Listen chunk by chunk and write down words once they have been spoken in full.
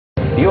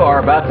You are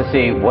about to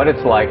see what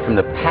it's like from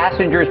the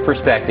passenger's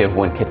perspective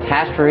when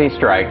catastrophe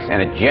strikes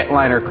and a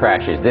jetliner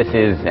crashes. This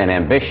is an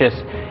ambitious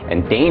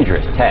and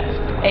dangerous test.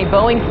 A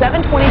Boeing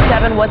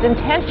 727 was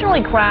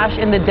intentionally crashed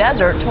in the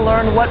desert to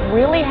learn what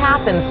really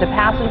happens to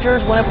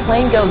passengers when a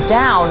plane goes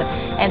down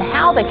and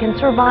how they can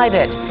survive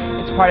it.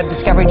 It's part of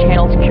Discovery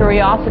Channel's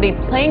Curiosity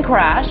plane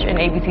crash,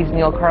 and ABC's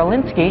Neil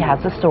Karlinski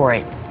has the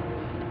story.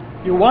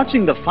 You're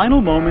watching the final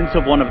moments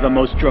of one of the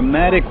most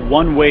dramatic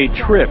one-way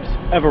trips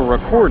ever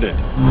recorded.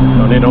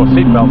 Don't need no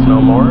seatbelts no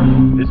more.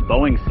 This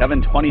Boeing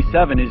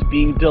 727 is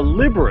being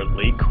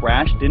deliberately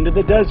crashed into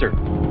the desert.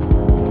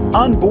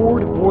 On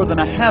board, more than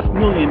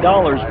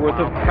 $500,000 worth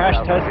of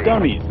crash test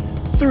dummies,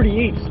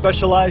 38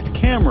 specialized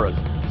cameras,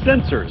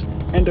 sensors,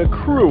 and a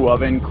crew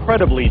of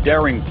incredibly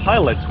daring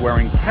pilots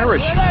wearing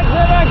parachutes.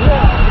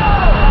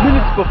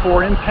 Minutes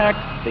before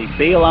impact, they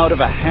bail out of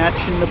a hatch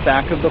in the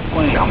back of the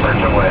plane. Jumpers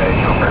away,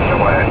 jumpers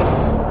away.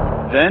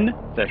 Then,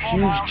 the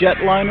huge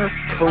jetliner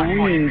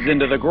careens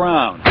into the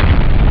ground.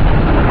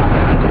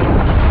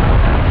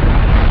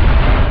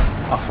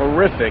 A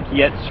horrific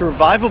yet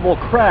survivable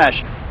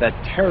crash that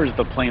tears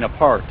the plane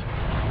apart.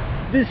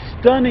 This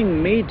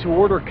stunning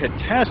made-to-order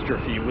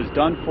catastrophe was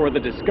done for the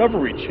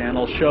Discovery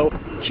Channel show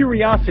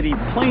Curiosity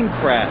Plane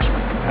Crash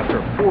after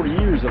 4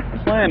 years of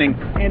planning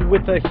and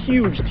with a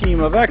huge team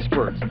of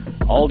experts,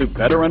 all to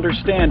better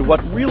understand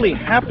what really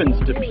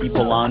happens to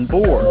people on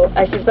board.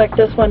 I suspect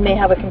this one may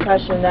have a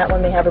concussion and that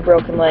one may have a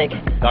broken leg.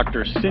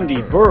 Dr.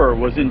 Cindy Burr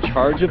was in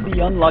charge of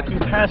the unlucky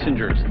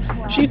passengers.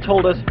 She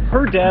told us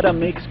her data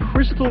makes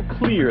crystal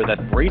clear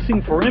that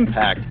bracing for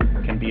impact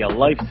can be a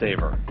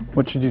lifesaver.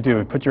 What should you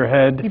do? Put your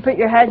head... You put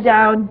your head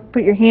down,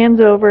 put your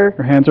hands over.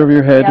 Your hands over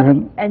your head.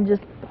 Yep, and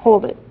just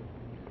hold it.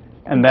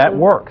 And that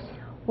works.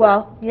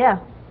 Well, yeah,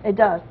 it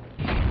does.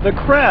 The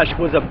crash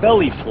was a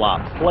belly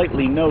flop,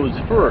 slightly nose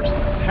first.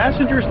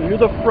 Passengers near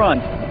the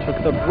front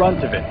took the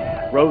brunt of it.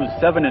 Rows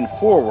 7 and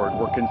forward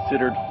were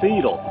considered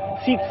fatal.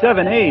 Seat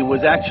 7A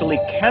was actually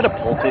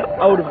catapulted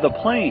out of the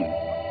plane.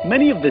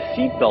 Many of the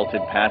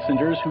seat-belted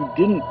passengers who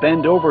didn't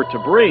bend over to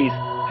brace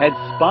had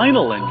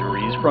spinal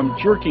injuries from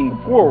jerking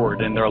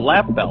forward in their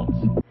lap belts.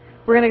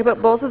 We're going to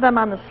put both of them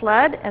on the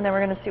sled, and then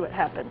we're going to see what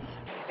happens.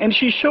 And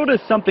she showed us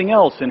something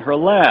else in her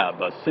lab,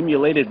 a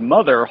simulated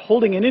mother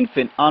holding an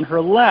infant on her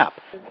lap,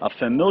 a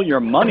familiar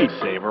money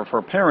saver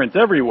for parents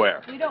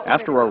everywhere.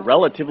 After a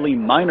relatively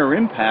minor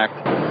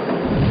impact,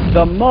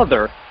 the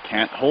mother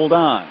can't hold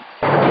on.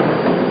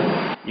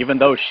 Even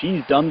though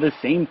she's done the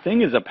same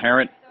thing as a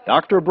parent,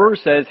 Dr. Burr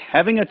says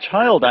having a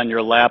child on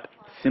your lap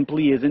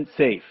simply isn't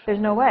safe. There's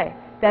no way.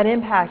 That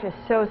impact is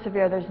so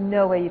severe, there's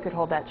no way you could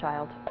hold that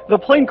child. The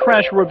plane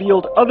crash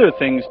revealed other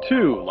things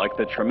too, like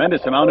the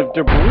tremendous amount of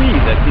debris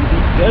that can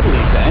be deadly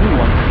to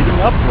anyone sitting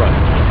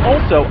upright.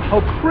 Also,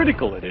 how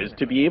critical it is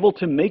to be able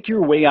to make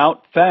your way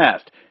out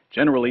fast.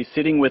 Generally,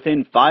 sitting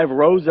within 5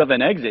 rows of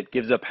an exit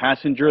gives a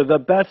passenger the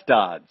best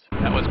odds.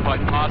 That was quite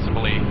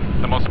possibly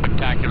the most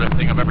spectacular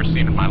thing I've ever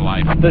seen in my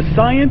life. The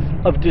science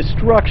of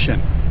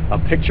destruction. A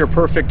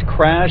picture-perfect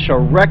crash, a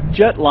wrecked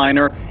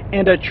jetliner,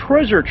 and a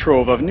treasure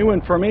trove of new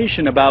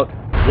information about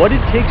what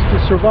it takes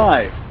to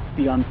survive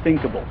the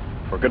unthinkable.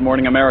 For Good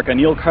Morning America,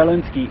 Neil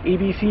Karlinski,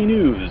 ABC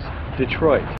News, Detroit.